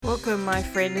Welcome, my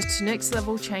friend, to Next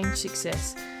Level Change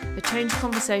Success, a change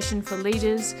conversation for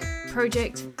leaders,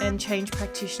 project and change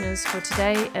practitioners for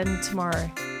today and tomorrow.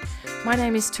 My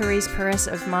name is Therese Perez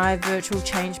of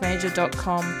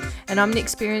myvirtualchangemanager.com, and I'm an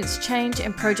experienced change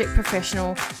and project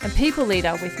professional and people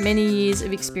leader with many years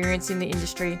of experience in the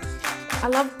industry. I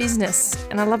love business,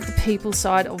 and I love the people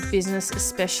side of business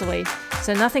especially.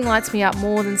 So nothing lights me up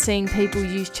more than seeing people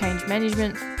use change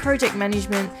management, project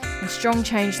management, and strong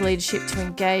change leadership to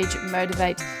engage,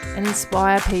 motivate, and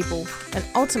inspire people, and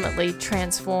ultimately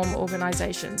transform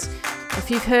organisations. If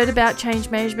you've heard about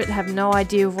change management and have no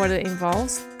idea of what it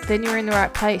involves, then you're in the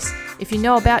right place. If you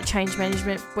know about change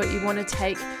management, but you want to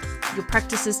take your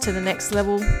practices to the next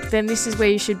level, then this is where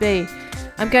you should be.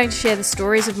 I'm going to share the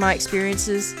stories of my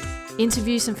experiences,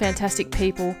 interview some fantastic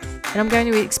people, and I'm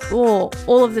going to explore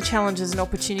all of the challenges and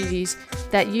opportunities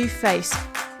that you face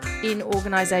in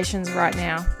organisations right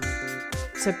now.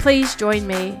 So please join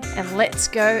me and let's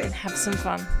go and have some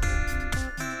fun.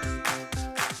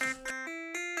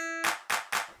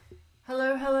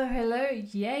 Hello.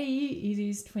 Yay, it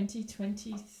is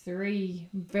 2023.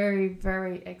 I'm very,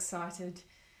 very excited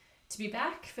to be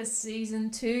back for season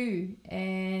 2.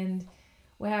 And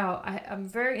wow, I'm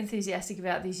very enthusiastic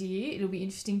about this year. It'll be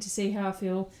interesting to see how I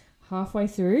feel halfway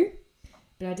through.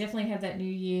 But I definitely have that new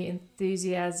year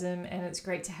enthusiasm, and it's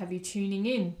great to have you tuning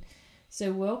in.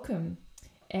 So welcome.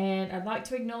 And I'd like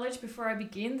to acknowledge before I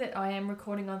begin that I am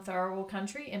recording on Tharawal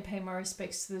country and pay my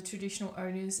respects to the traditional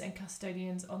owners and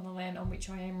custodians on the land on which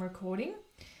I am recording.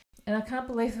 And I can't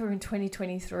believe we're in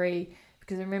 2023,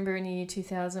 because I remember in the year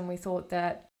 2000 we thought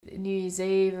that New Year's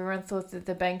Eve, everyone thought that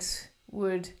the banks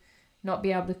would not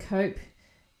be able to cope.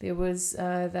 There was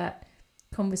that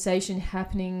conversation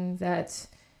happening that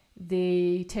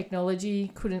the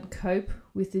technology couldn't cope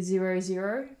with the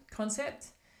 0-0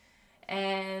 concept.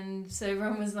 And so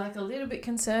everyone was like a little bit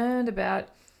concerned about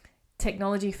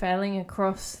technology failing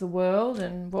across the world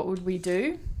and what would we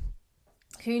do.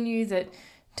 Who knew that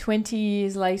 20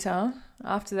 years later,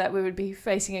 after that, we would be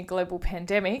facing a global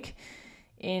pandemic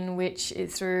in which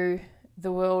it threw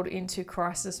the world into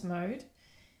crisis mode.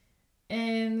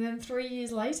 And then 3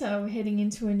 years later, we're heading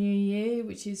into a new year,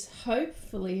 which is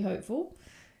hopefully hopeful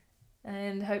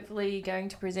and hopefully going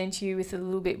to present you with a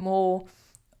little bit more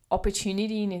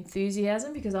opportunity and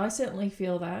enthusiasm, because I certainly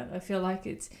feel that. I feel like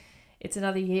it's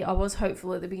another year. I was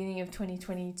hopeful at the beginning of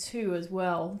 2022 as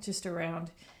well, just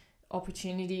around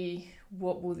opportunity,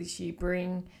 what will this year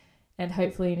bring, and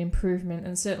hopefully an improvement.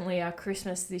 And certainly our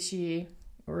Christmas this year,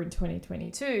 or in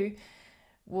 2022,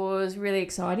 was really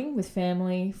exciting with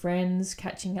family, friends,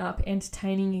 catching up,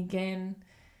 entertaining again.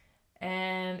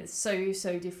 And it's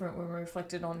so different when we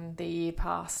reflected on the year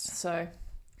past. So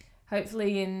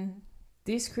hopefully in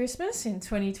this Christmas in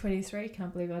 2023,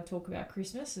 can't believe I talk about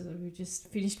Christmas, as we just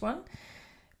finished one,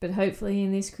 but hopefully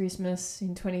in this Christmas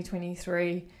in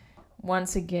 2023,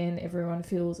 once again, everyone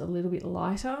feels a little bit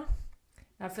lighter.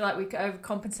 I feel like we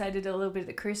overcompensated a little bit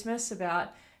at Christmas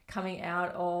about coming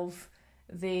out of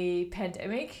the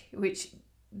pandemic, which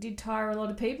did tire a lot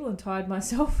of people and tired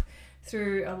myself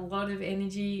through a lot of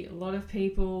energy, a lot of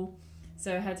people.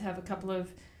 So I had to have a couple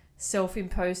of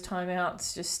self-imposed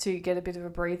timeouts just to get a bit of a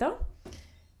breather.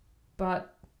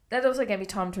 But that also gave me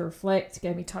time to reflect,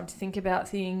 gave me time to think about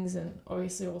things, and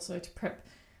obviously also to prep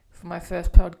for my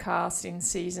first podcast in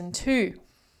season 2.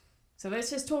 So let's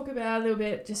just talk about a little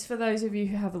bit, just for those of you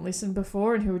who haven't listened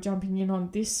before and who are jumping in on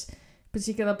this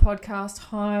particular podcast.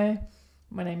 Hi,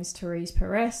 my name is Therese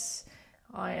Perez.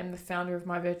 I am the founder of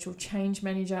My Virtual Change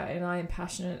Manager, and I am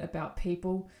passionate about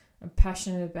people. I'm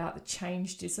passionate about the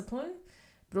change discipline,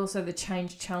 but also the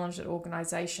change challenge that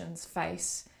organisations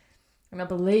face. And I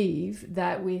believe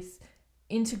that with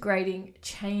integrating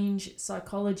change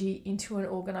psychology into an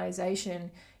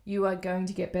organisation, you are going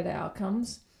to get better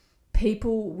outcomes.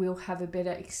 People will have a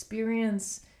better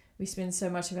experience. We spend so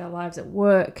much of our lives at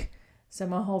work. So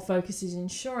my whole focus is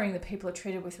ensuring that people are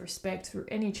treated with respect through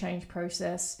any change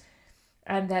process,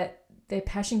 and that their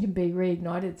passion can be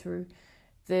reignited through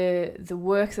the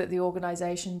work that the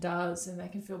organisation does, and they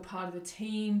can feel part of a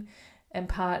team and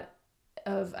part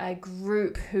of a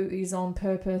group who is on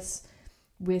purpose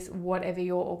with whatever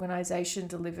your organisation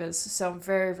delivers. So I'm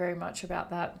very, very much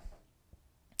about that.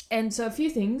 And so a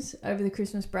few things over the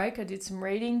Christmas break. I did some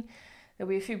reading. There'll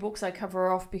be a few books I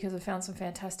cover off because I found some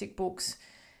fantastic books,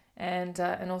 and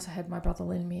also had my brother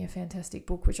lend me a fantastic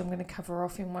book, which I'm going to cover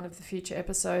off in one of the future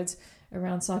episodes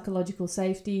around psychological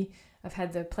safety. I've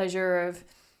had the pleasure of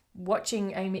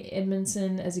watching Amy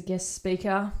Edmondson as a guest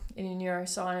speaker in a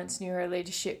neuroscience,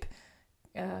 neuroleadership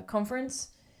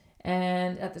conference,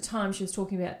 and at the time she was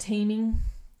talking about teaming,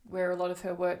 where a lot of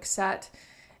her work sat,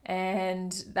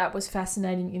 And that was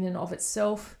fascinating in and of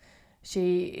itself.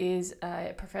 She is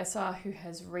a professor who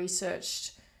has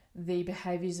researched the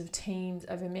behaviours of teams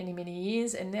over many, many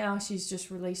years, and now she's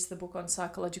just released the book on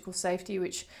psychological safety,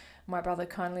 which my brother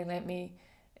kindly lent me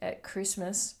at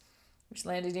Christmas, which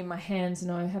landed in my hands,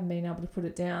 and I haven't been able to put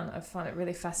it down. I find it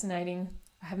really fascinating.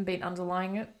 I haven't been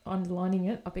underlining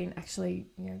it. I've been actually,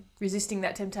 resisting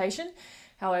that temptation.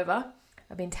 However,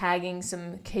 I've been tagging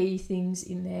some key things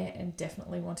in there and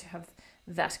definitely want to have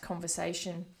that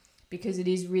conversation because it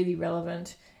is really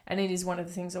relevant, and it is one of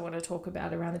the things I want to talk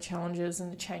about around the challenges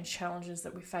and the change challenges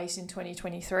that we face in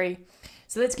 2023.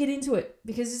 So let's get into it,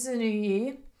 because this is a new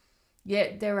year,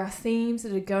 yet there are themes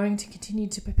that are going to continue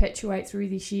to perpetuate through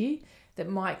this year that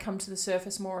might come to the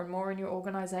surface more and more in your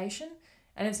organisation,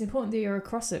 and it's important that you're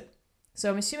across it. So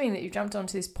I'm assuming that you've jumped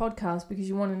onto this podcast because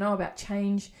you want to know about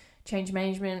change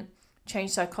management,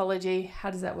 change psychology.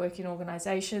 How does that work in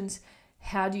organisations?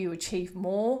 How do you achieve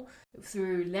more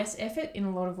through less effort in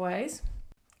a lot of ways?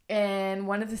 And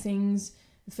one of the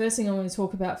first thing I want to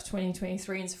talk about for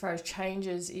 2023 insofar as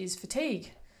changes is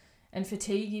fatigue, and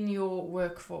fatigue in your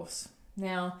workforce.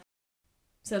 Now,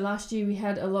 so last year we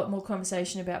had a lot more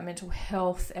conversation about mental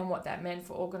health and what that meant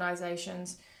for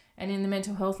organisations. And in the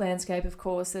mental health landscape, of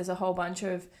course, there's a whole bunch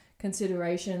of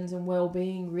considerations and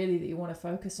well-being really that you want to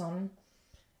focus on.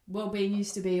 Well-being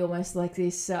used to be almost like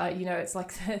this, it's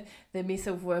like the myth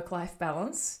of work-life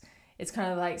balance. It's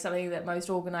kind of like something that most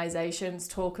organisations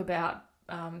talk about.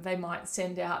 They might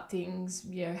send out things,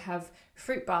 have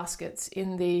fruit baskets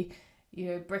in the,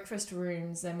 breakfast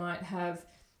rooms. They might have,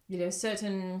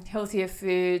 certain healthier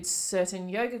foods, certain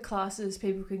yoga classes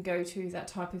people can go to, that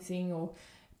type of thing, or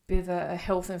a bit of a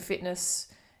health and fitness,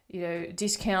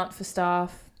 discount for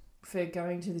staff for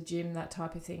going to the gym, that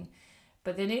type of thing.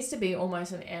 But there needs to be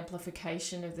almost an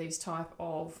amplification of these type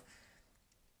of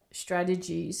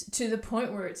strategies to the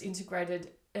point where it's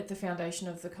integrated at the foundation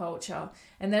of the culture.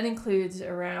 And that includes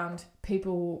around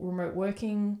people remote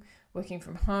working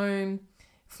from home,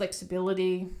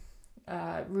 flexibility,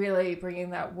 really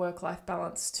bringing that work-life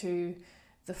balance to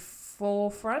the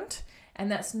forefront.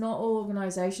 And that's not all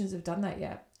organisations have done that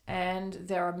yet. And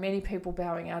there are many people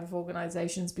bowing out of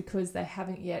organisations because they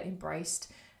haven't yet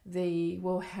embraced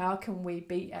how can we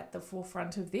be at the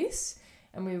forefront of this?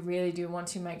 And we really do want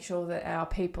to make sure that our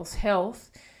people's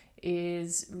health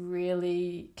is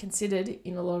really considered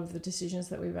in a lot of the decisions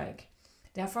that we make.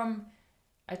 Now, from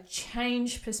a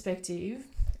change perspective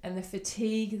and the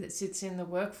fatigue that sits in the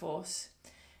workforce,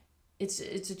 it's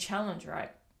a challenge, right?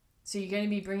 So you're going to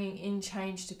be bringing in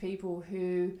change to people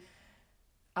who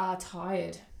are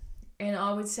tired. And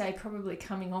I would say probably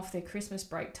coming off their Christmas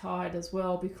break tired as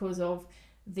well, because of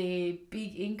the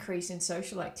big increase in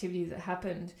social activity that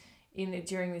happened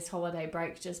during this holiday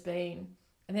break just been,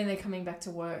 and then they're coming back to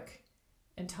work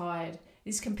and tired.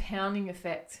 This compounding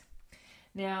effect.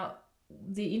 Now,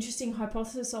 the interesting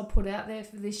hypothesis I'll put out there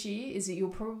for this year is that you'll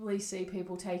probably see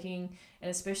people taking, and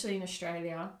especially in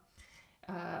Australia,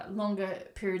 longer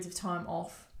periods of time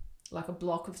off, like a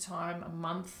block of time, a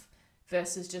month,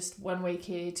 versus just 1 week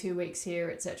here, 2 weeks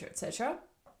here, etc., etc.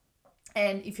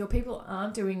 And if your people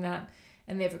aren't doing that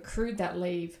and they've accrued that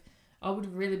leave, I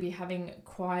would really be having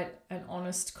quite an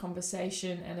honest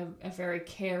conversation and a very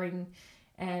caring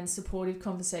and supportive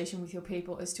conversation with your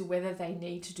people as to whether they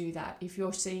need to do that. If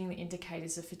you're seeing the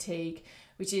indicators of fatigue,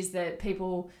 which is that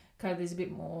people there's a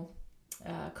bit more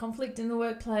conflict in the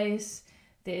workplace,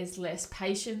 there's less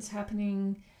patience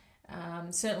happening.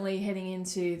 Certainly heading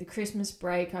into the Christmas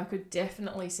break, I could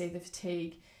definitely see the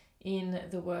fatigue in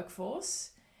the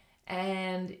workforce.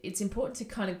 And it's important to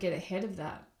kind of get ahead of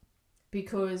that,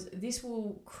 because this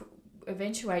will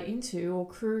eventuate into or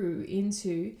accrue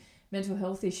into mental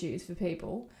health issues for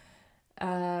people,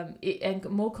 and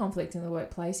more conflict in the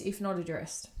workplace if not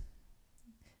addressed.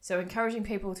 So encouraging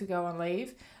people to go on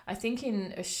leave. I think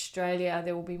in Australia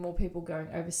there will be more people going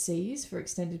overseas for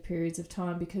extended periods of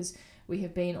time because we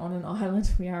have been on an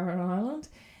island. We are an island,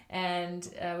 and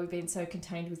we've been so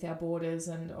contained with our borders,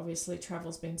 and obviously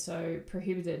travel's been so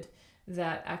prohibited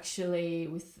that actually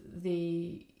with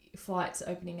the flights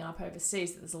opening up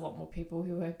overseas, there's a lot more people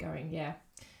who are going,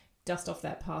 dust off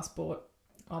that passport,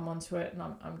 I'm onto it, and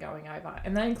I'm going over.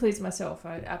 And that includes myself.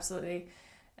 I absolutely,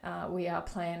 we are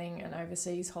planning an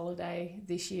overseas holiday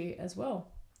this year as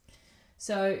well.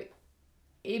 So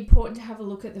important to have a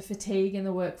look at the fatigue in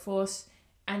the workforce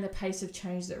and the pace of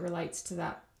change that relates to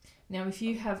that. Now, if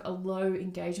you have a low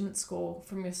engagement score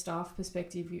from your staff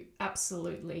perspective, you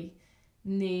absolutely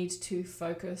need to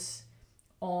focus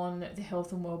on the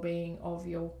health and well-being of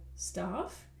your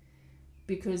staff,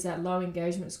 because that low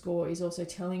engagement score is also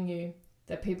telling you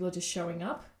that people are just showing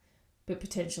up but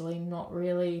potentially not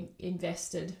really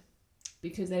invested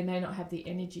because they may not have the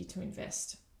energy to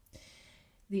invest.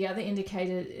 The other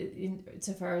indicator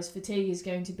so far as fatigue is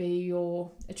going to be your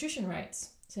attrition rates.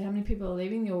 So how many people are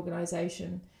leaving the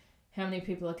organisation, how many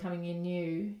people are coming in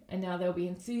new, and now there'll be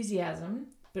enthusiasm.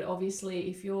 But obviously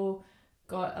if you've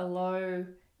got a low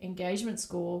engagement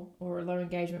score or a low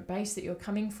engagement base that you're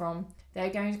coming from, they're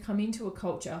going to come into a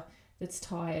culture that's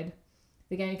tired.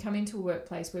 They're going to come into a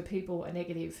workplace where people are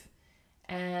negative,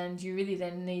 and you really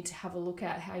then need to have a look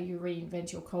at how you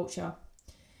reinvent your culture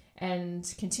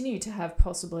and continue to have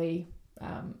possibly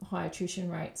high attrition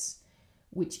rates,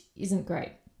 which isn't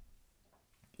great.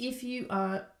 If you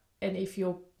are, and if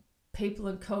your people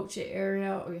and culture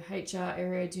area or your HR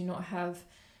area do not have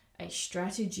a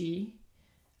strategy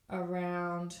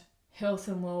around health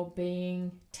and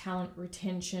well-being, talent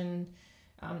retention,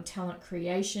 talent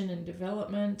creation and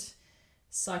development,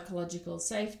 psychological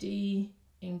safety,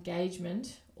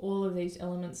 engagement, all of these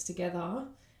elements together,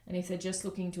 and if they're just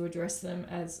looking to address them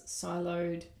as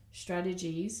siloed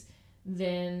strategies,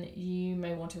 then you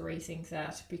may want to rethink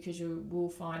that, because you will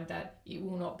find that it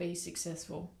will not be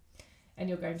successful and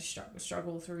you're going to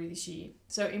struggle through this year.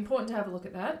 So important to have a look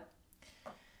at that.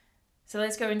 So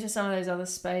let's go into some of those other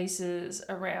spaces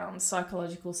around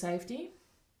psychological safety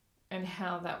and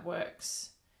how that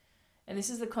works. And this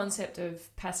is the concept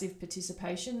of passive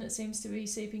participation that seems to be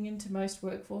seeping into most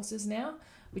workforces now,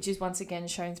 which is once again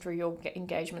shown through your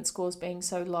engagement scores being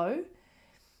so low.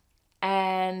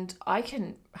 And I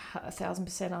can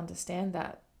 1,000% understand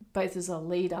that, both as a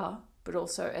leader, but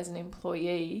also as an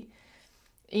employee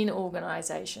in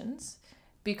organisations,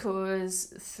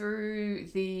 because through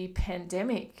the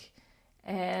pandemic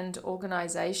and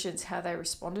organisations, how they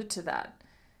responded to that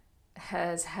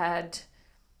has had,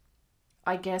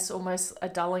 I guess, almost a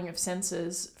dulling of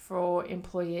senses for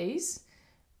employees,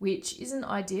 which isn't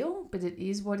ideal, but it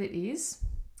is what it is.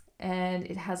 And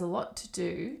it has a lot to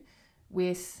do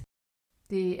with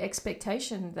the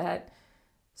expectation that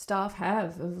staff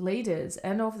have of leaders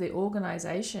and of the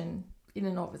organisation in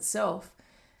and of itself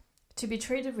to be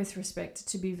treated with respect,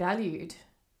 to be valued,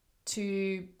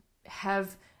 to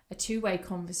have a two-way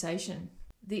conversation.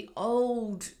 The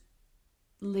old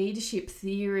leadership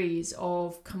theories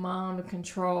of command and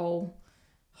control,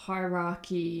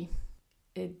 hierarchy,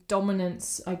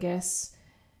 dominance, I guess,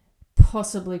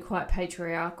 possibly quite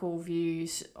patriarchal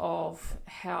views of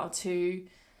how to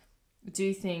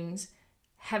do things,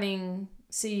 having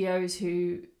CEOs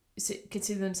who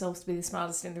consider themselves to be the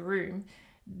smartest in the room,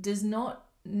 does not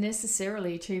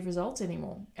necessarily achieve results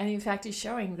anymore. And in fact is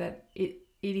showing that it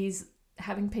is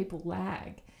having people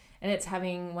lag, and it's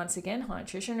having, once again, high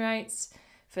attrition rates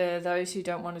for those who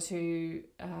don't want to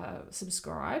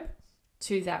subscribe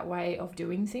to that way of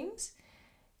doing things.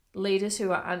 Leaders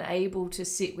who are unable to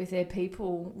sit with their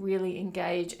people, really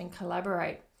engage and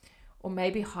collaborate, or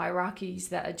maybe hierarchies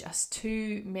that are just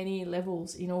too many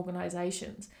levels in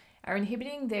organizations are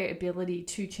inhibiting their ability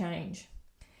to change.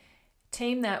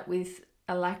 Team that with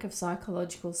a lack of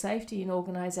psychological safety in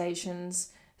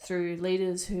organizations through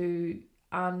leaders who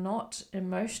are not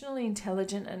emotionally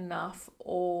intelligent enough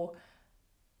or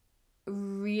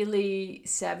really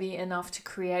savvy enough to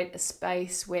create a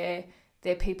space where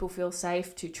their people feel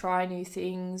safe to try new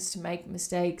things, to make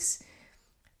mistakes,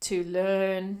 to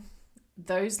learn.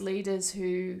 Those leaders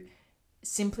who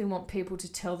simply want people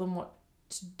to tell them what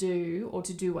to do, or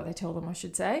to do what they tell them, I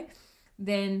should say,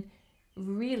 then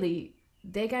really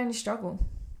they're going to struggle.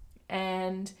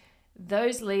 And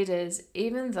those leaders,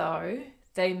 even though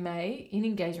they may, in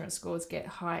engagement scores, get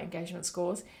high engagement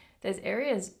scores, those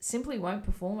areas simply won't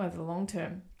perform over the long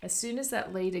term. As soon as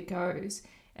that leader goes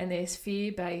and there's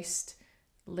fear-based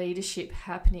leadership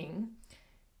happening,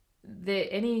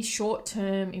 any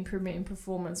short-term improvement in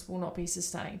performance will not be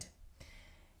sustained.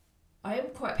 I am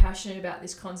quite passionate about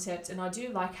this concept, and I do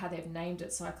like how they've named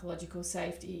it psychological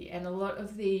safety, and a lot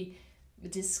of the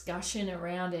discussion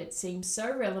around it seems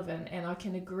so relevant, and I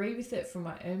can agree with it from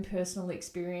my own personal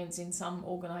experience in some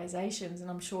organizations, and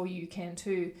I'm sure you can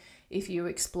too if you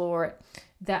explore it.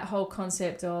 That whole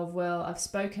concept of, well, I've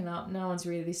spoken up, no one's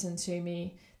really listened to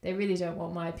me, they really don't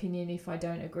want my opinion if I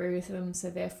don't agree with them, so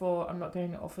therefore I'm not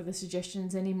going to offer the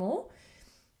suggestions anymore,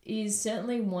 is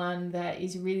certainly one that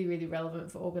is really, really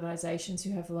relevant for organizations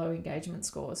who have low engagement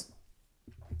scores.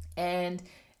 And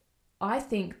I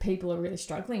think people are really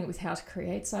struggling with how to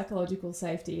create psychological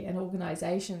safety, and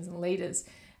organizations and leaders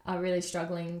are really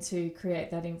struggling to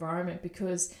create that environment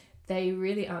because they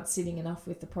really aren't sitting enough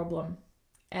with the problem.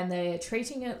 And they're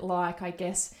treating it like, I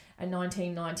guess, a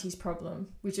 1990s problem,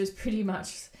 which was pretty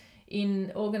much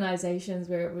in organizations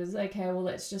where it was, okay, well,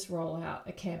 let's just roll out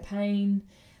a campaign.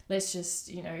 let's just,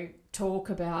 talk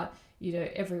about,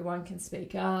 everyone can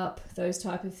speak up, those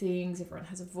type of things, everyone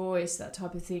has a voice, that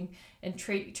type of thing, and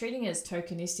treating it as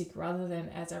tokenistic rather than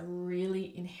as a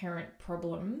really inherent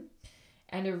problem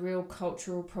and a real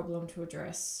cultural problem to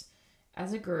address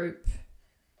as a group,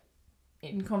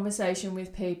 in conversation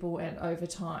with people and over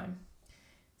time.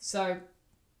 So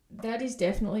that is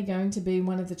definitely going to be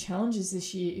one of the challenges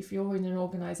this year if you're in an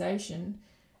organisation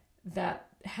that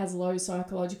has low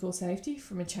psychological safety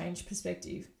from a change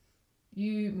perspective.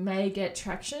 You may get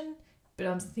traction, but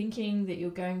I'm thinking that you're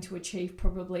going to achieve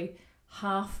probably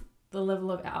half the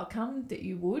level of outcome that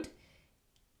you would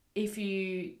if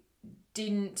you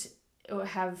didn't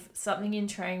have something in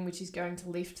train which is going to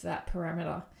lift that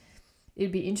parameter.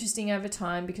 It'd be interesting over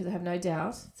time because I have no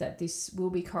doubt that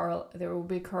there will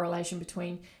be a correlation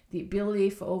between the ability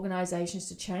for organisations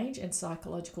to change and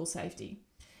psychological safety.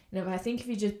 And if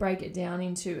you just break it down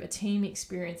into a team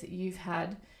experience that you've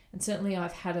had, and certainly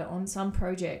I've had it on some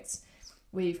projects,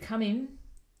 where you've come in,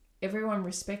 everyone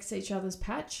respects each other's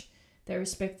patch, they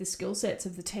respect the skill sets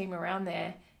of the team around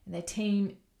there, and they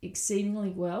team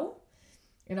exceedingly well.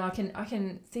 And I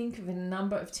can think of a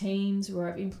number of teams where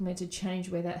I've implemented change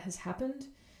where that has happened,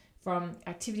 from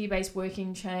activity-based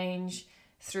working change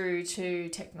through to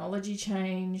technology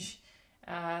change,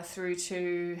 through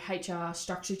to HR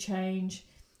structure change.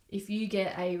 If you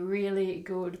get a really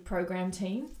good program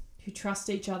team who trust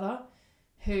each other,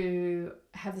 who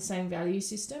have the same value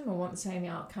system and want the same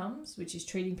outcomes, which is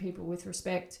treating people with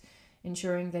respect,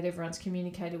 ensuring that everyone's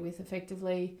communicated with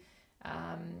effectively,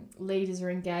 leaders are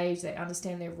engaged, they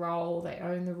understand their role, they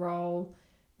own the role,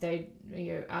 they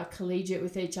are collegiate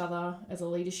with each other as a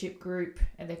leadership group,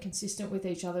 and they're consistent with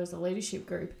each other as a leadership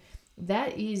group.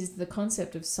 That is the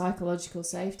concept of psychological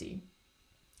safety.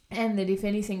 And that if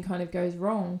anything kind of goes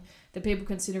wrong, that people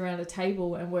can sit around a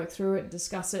table and work through it and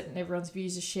discuss it, and everyone's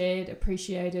views are shared,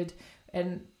 appreciated,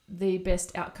 and the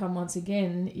best outcome once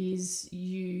again is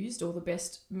used, or the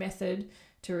best method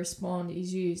to respond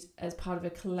is used as part of a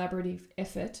collaborative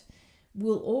effort,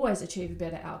 will always achieve a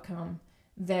better outcome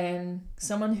than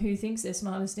someone who thinks they're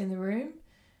smartest in the room,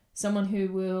 someone who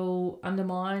will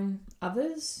undermine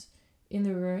others in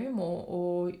the room,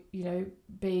 or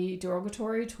be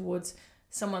derogatory towards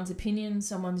someone's opinion,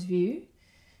 someone's view,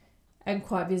 and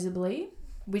quite visibly,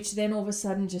 which then all of a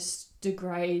sudden just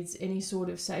degrades any sort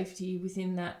of safety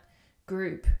within that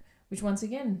group, which once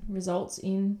again results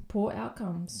in poor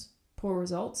outcomes, poor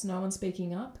results, no one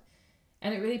speaking up.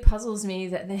 And it really puzzles me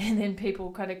that then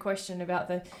people kind of question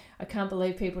about I can't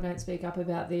believe people don't speak up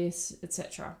about this,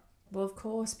 etc. Well, of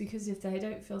course, because if they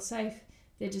don't feel safe,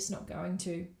 they're just not going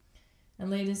to. And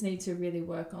leaders need to really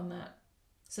work on that.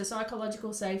 So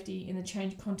psychological safety in the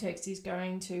change context is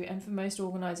going to, and for most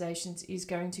organisations, is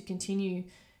going to continue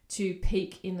to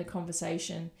peak in the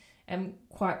conversation, and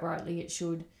quite rightly it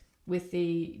should, with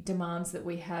the demands that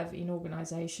we have in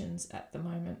organisations at the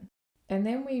moment. And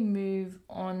then we move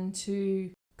on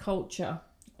to culture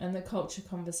and the culture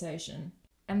conversation.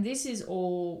 And this is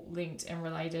all linked and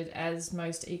related, as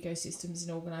most ecosystems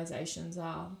and organisations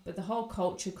are. But the whole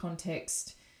culture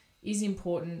context is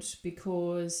important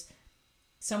because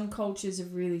some cultures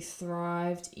have really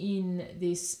thrived in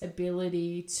this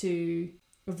ability to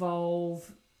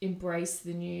evolve, embrace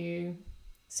the new,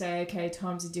 say, okay,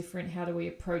 times are different, how do we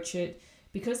approach it?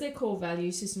 Because their core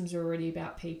value systems are already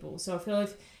about people. So I feel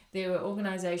if there were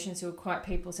organisations who are quite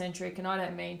people-centric, and I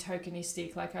don't mean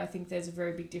tokenistic, I think there's a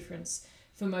very big difference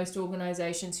for most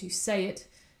organisations who say it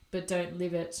but don't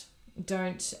live it,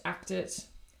 don't act it,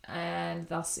 and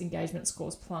thus engagement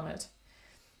scores plummet,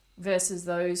 versus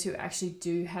those who actually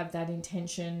do have that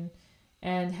intention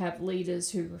and have leaders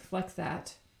who reflect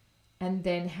that. And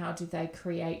then how do they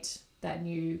create that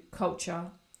new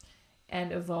culture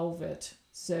and evolve it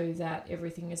so that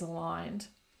everything is aligned?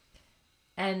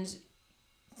 And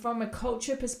from a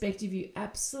culture perspective, you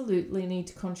absolutely need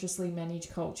to consciously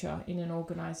manage culture in an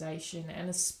organisation, and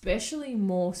especially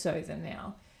more so than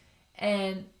now.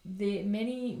 And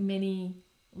many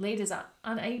leaders are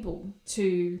unable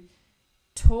to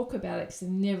talk about it because they've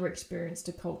never experienced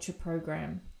a culture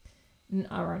program,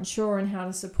 are unsure on how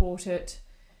to support it.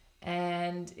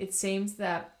 And it seems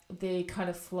that the kind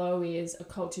of flow is a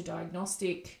culture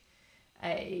diagnostic,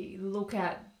 a look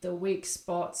at the weak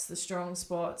spots, the strong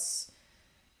spots,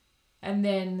 and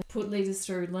then put leaders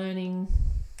through learning,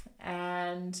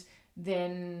 and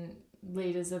then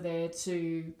leaders are there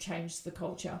to change the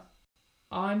culture.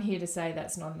 I'm here to say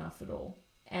that's not enough at all.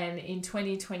 And in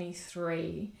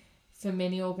 2023, for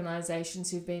many organisations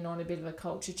who've been on a bit of a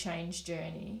culture change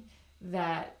journey,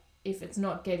 that if it's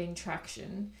not getting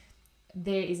traction,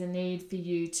 there is a need for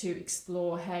you to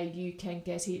explore how you can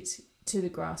get it to the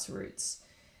grassroots.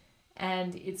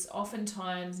 And it's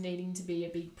oftentimes needing to be a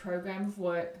big program of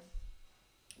work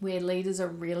where leaders are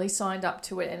really signed up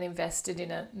to it and invested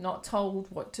in it, not told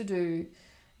what to do,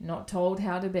 not told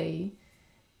how to be,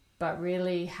 but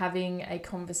really having a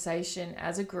conversation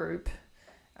as a group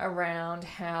around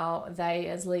how they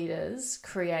as leaders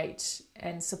create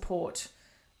and support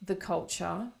the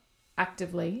culture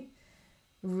actively,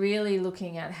 really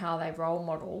looking at how they role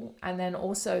model, and then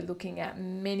also looking at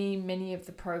many of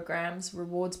the programs,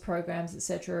 rewards programs,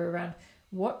 etc., around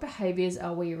what behaviors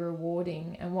are we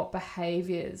rewarding and what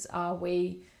behaviors are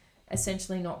we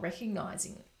essentially not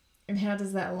recognizing, and how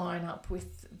does that line up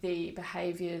with the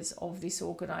behaviors of this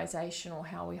organization or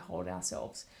how we hold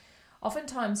ourselves.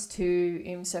 Oftentimes too,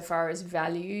 insofar as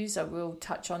values, I will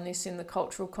touch on this in the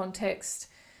cultural context,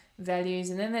 values,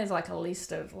 and then there's like a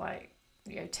list of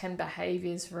 10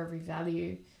 behaviors for every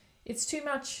value. It's too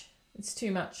much.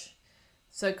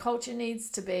 So culture needs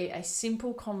to be a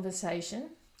simple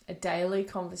conversation, a daily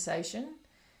conversation,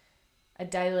 a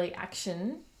daily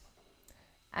action,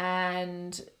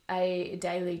 and a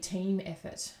daily team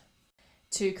effort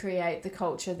to create the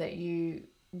culture that you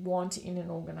want in an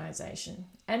organization.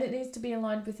 And it needs to be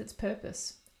aligned with its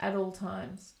purpose at all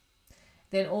times.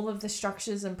 Then all of the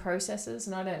structures and processes,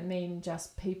 and I don't mean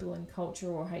just people and culture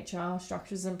or HR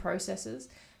structures and processes,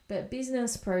 but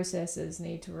business processes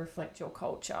need to reflect your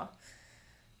culture.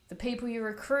 The people you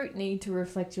recruit need to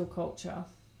reflect your culture.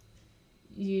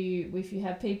 If you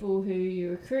have people who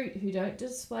you recruit who don't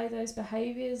display those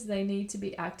behaviors, they need to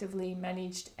be actively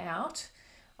managed out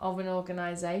of an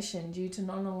organization due to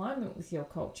non-alignment with your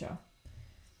culture.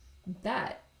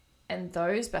 That and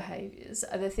those behaviors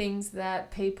are the things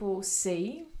that people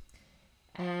see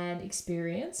and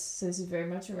experience. So this is very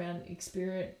much around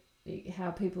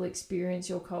how people experience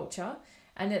your culture,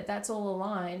 and that's all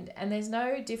aligned. And there's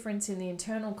no difference in the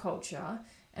internal culture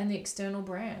and the external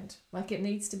brand. It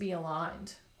needs to be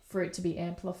aligned for it to be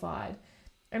amplified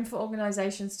and for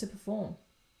organizations to perform.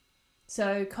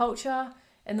 So culture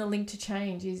and the link to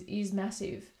change is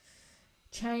massive.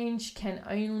 Change can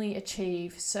only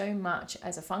achieve so much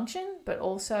as a function, but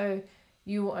also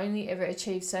you will only ever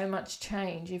achieve so much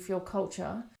change if your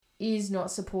culture is not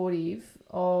supportive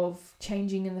of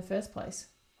changing in the first place.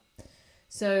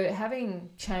 So having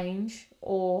change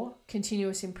or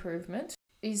continuous improvement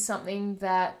is something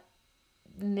that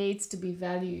needs to be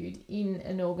valued in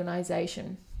an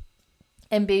organization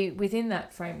and be within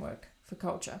that framework for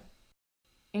culture.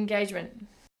 Engagement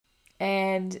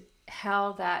and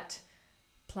how that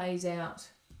plays out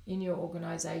in your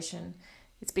organization.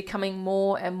 It's becoming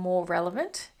more and more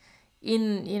relevant.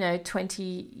 In 20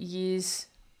 years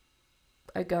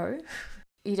ago,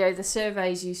 the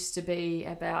surveys used to be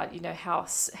about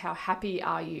how happy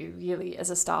are you really as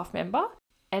a staff member,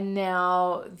 and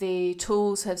now the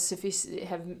tools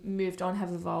have moved on,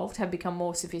 have evolved, have become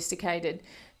more sophisticated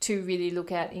to really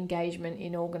look at engagement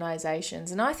in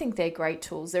organizations. And I think they're great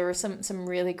tools. There are some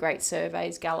really great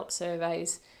surveys. Gallup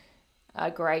surveys are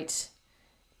great.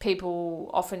 People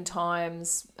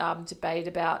oftentimes debate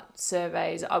about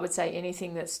surveys. I would say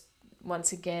anything that's,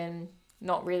 once again,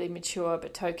 not really mature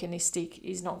but tokenistic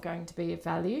is not going to be of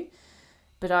value.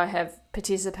 But I have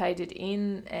participated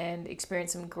in and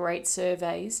experienced some great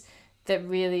surveys that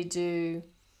really do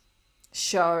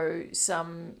show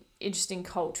some interesting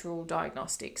cultural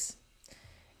diagnostics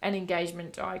and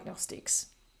engagement diagnostics.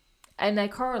 And they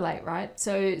correlate, right?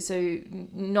 So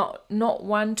not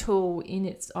one tool in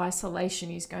its isolation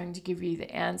is going to give you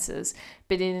the answers,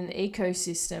 but in an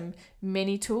ecosystem,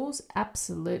 many tools,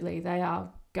 absolutely, they are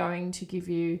going to give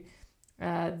you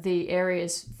the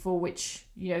areas for which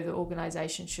the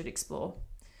organization should explore.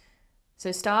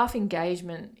 So staff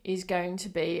engagement is going to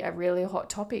be a really hot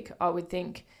topic, I would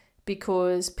think,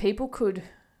 because people could,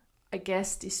 I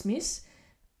guess, dismiss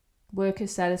worker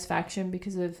satisfaction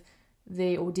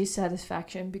or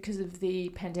dissatisfaction because of the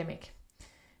pandemic.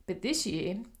 But this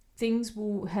year, things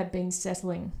will have been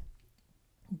settling.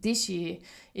 This year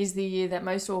is the year that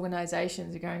most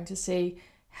organizations are going to see,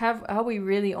 are we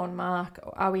really on mark?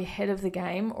 Are we ahead of the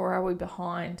game, or are we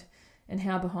behind? And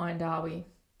how behind are we?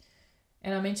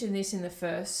 And I mentioned this in the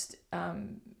first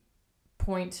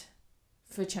point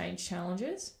for change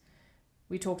challenges.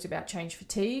 We talked about change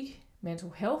fatigue,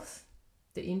 mental health,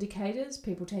 the indicators,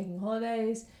 people taking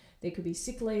holidays, there could be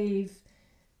sick leave,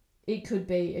 it could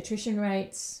be attrition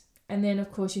rates, and then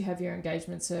of course you have your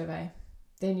engagement survey.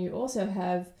 Then you also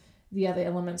have the other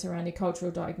elements around your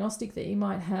cultural diagnostic that you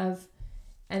might have,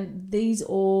 and these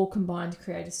all combine to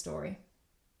create a story.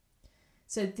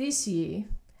 So this year,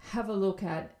 have a look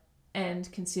at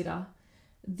and consider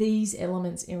these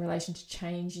elements in relation to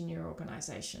change in your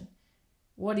organization.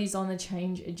 What is on the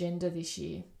change agenda this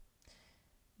year?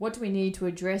 What do we need to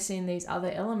address in these other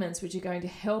elements which are going to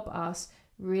help us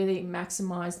really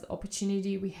maximize the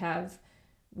opportunity we have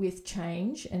with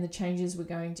change and the changes we're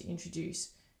going to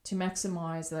introduce to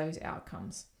maximize those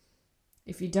outcomes?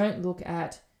 If you don't look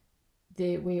at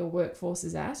where your workforce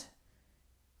is at,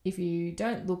 if you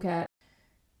don't look at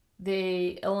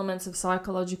the elements of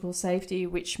psychological safety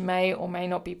which may or may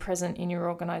not be present in your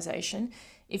organization,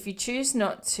 if you choose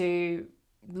not to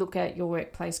look at your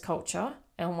workplace culture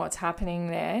and what's happening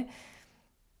there,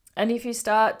 and if you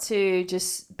start to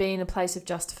just be in a place of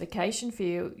justification for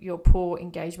your poor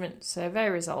engagement survey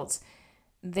results,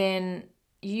 then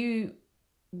you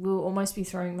will almost be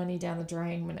throwing money down the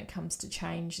drain when it comes to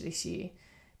change this year,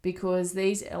 because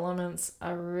these elements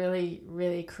are really,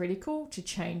 really critical to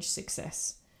change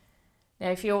success. Now,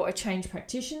 if you're a change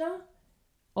practitioner,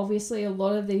 obviously a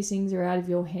lot of these things are out of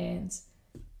your hands,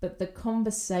 but the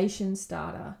conversation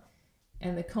starter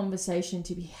and the conversation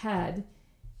to be had,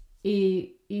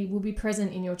 it will be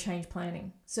present in your change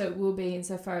planning. So it will be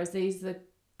insofar as these are the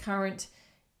current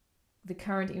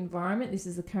environment, this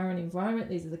is the current environment,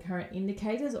 these are the current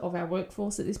indicators of our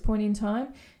workforce at this point in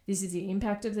time, this is the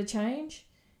impact of the change,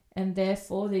 and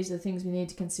therefore these are the things we need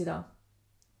to consider.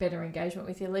 Better engagement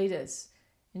with your leaders,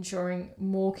 ensuring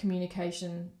more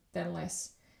communication than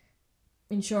less,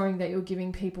 ensuring that you're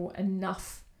giving people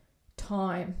enough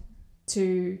time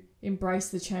to embrace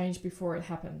the change before it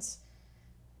happens,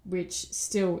 which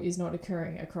still is not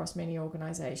occurring across many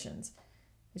organizations.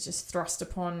 It's just thrust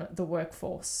upon the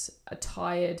workforce, a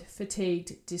tired,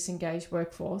 fatigued, disengaged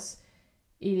workforce.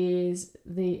 It is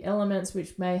the elements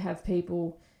which may have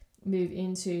people move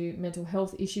into mental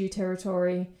health issue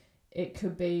territory. It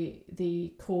could be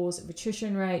the cause of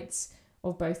attrition rates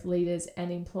of both leaders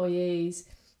and employees.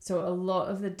 So a lot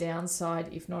of the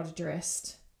downside, if not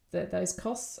addressed, that those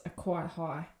costs are quite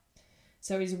high.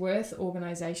 So it is worth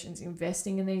organisations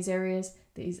investing in these areas.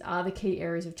 These are the key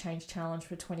areas of change challenge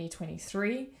for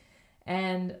 2023.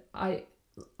 And I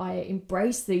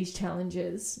embrace these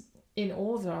challenges in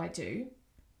all that I do,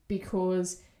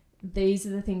 because these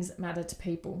are the things that matter to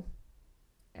people.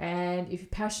 And if you're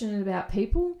passionate about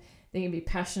people, then you'll be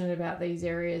passionate about these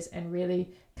areas, and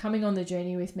really coming on the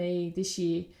journey with me this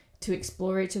year to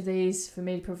explore each of these, for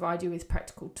me to provide you with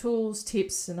practical tools,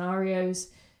 tips, scenarios,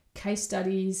 case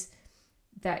studies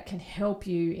that can help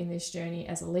you in this journey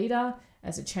as a leader,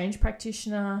 as a change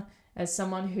practitioner, as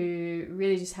someone who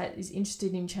really just is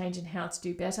interested in change and how to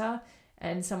do better,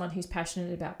 and someone who's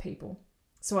passionate about people.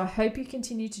 So I hope you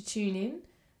continue to tune in.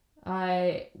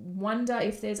 I wonder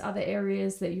if there's other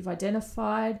areas that you've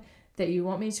identified that you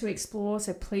want me to explore,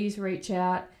 so please reach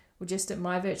out, or just at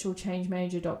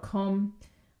myvirtualchangemanager.com.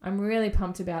 I'm really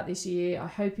pumped about this year. I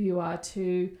hope you are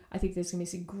too. I think there's going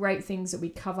to be some great things that we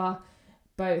cover,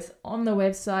 both on the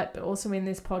website, but also in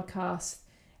this podcast.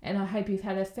 And I hope you've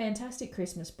had a fantastic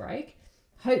Christmas break.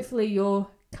 Hopefully you're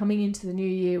coming into the new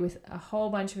year with a whole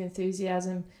bunch of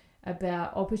enthusiasm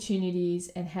about opportunities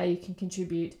and how you can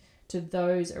contribute to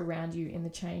those around you in the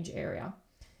change area.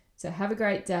 So have a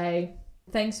great day.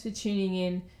 Thanks for tuning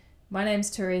in. My name's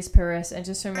Therese Perez, and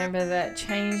just remember that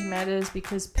change matters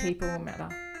because people matter.